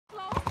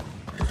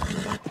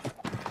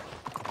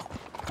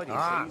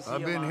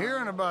I've been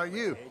hearing about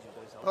you.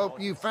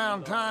 Hope you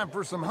found time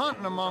for some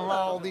hunting among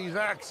all these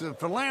acts of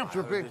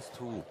philanthropy.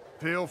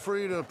 Feel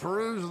free to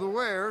peruse the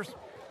wares.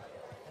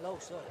 Hello,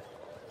 sir.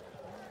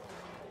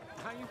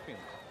 How you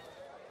feeling?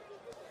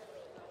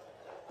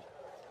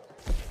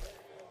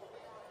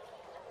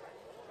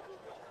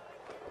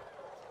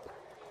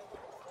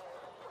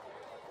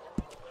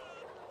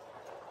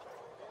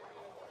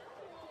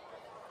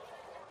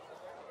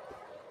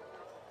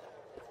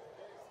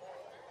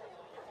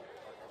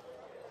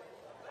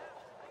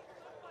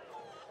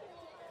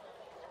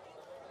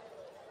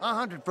 I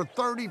hunted for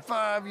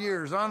 35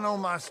 years. I know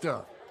my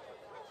stuff.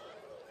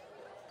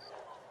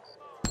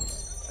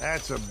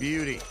 That's a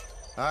beauty.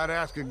 I'd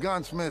ask a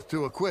gunsmith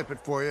to equip it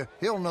for you.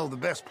 He'll know the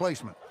best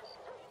placement.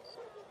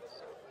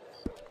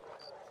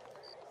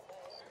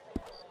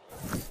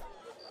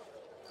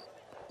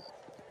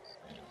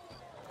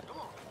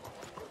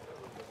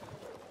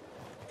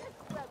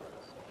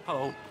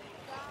 Hello.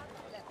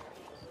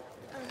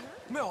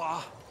 咩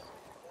話？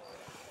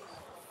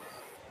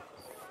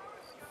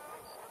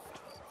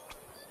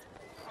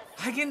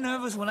 I get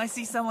nervous when I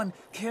see someone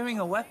carrying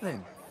a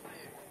weapon.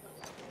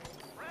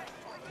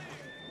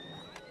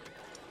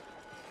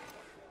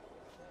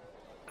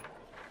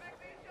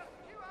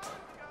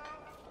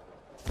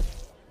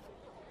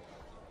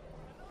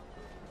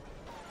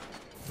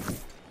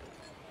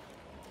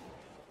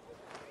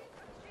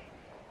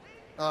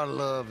 I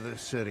love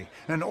this city.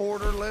 An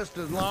order list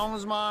as long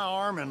as my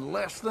arm in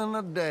less than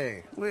a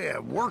day. We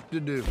have work to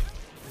do.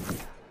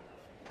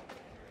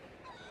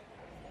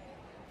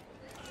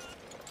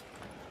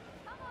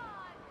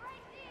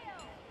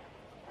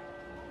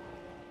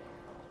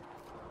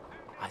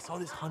 I saw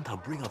this hunter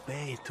bring a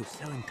bear to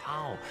sell in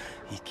town.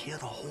 He killed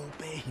the whole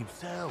bear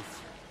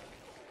himself.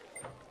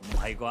 唔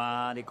係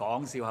啩？你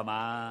講笑係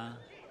嘛？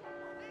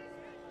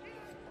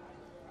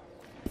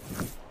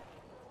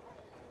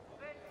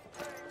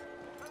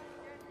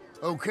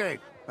 Okay,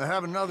 I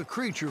have another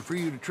creature for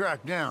you to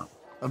track down.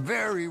 A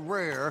very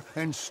rare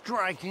and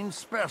striking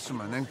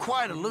specimen, and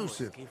quite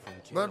elusive.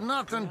 But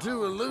nothing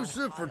too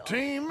elusive for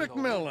Team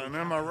McMillan,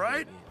 am I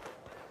right?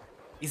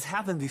 It's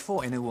happened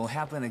before and it will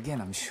happen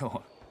again, I'm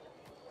sure.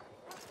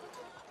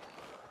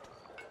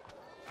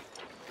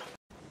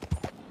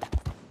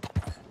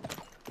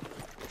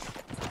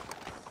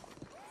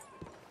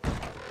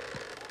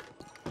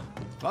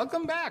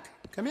 Welcome back.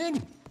 Come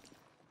in.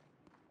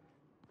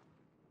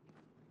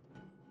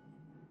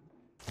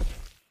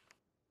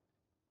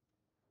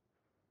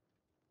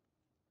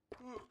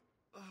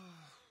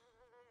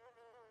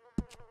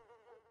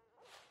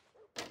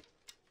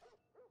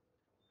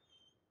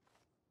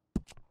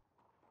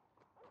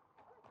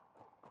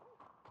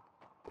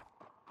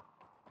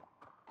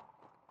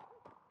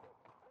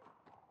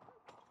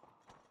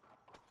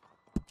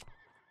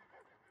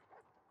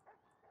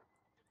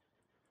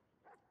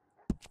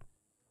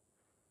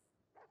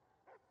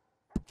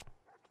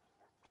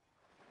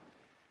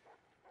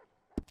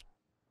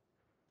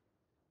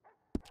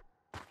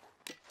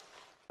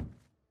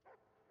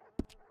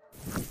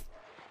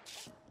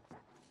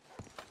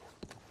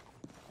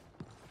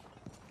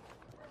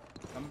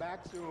 Come back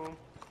soon.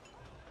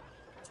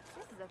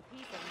 This is a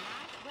piece of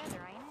nice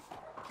weather, ain't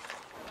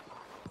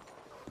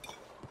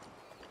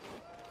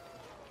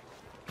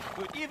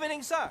it? Good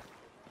evening, sir.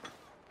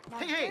 Now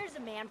Hey, there's a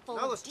man full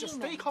now of let's just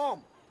stay demons.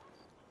 calm.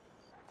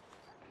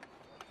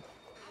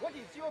 What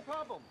is your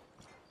problem?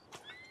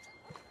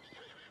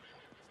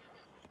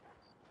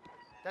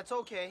 That's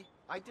okay.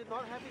 I did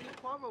not have any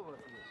quarrel with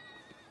you.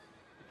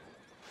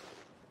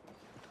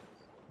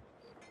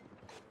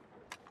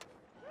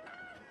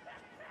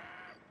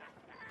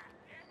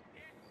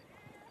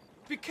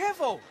 Be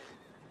careful!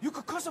 You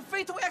could cause a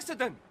fatal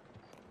accident!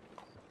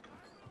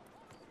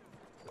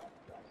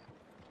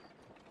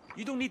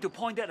 You don't need to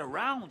point that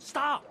around.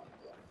 Stop!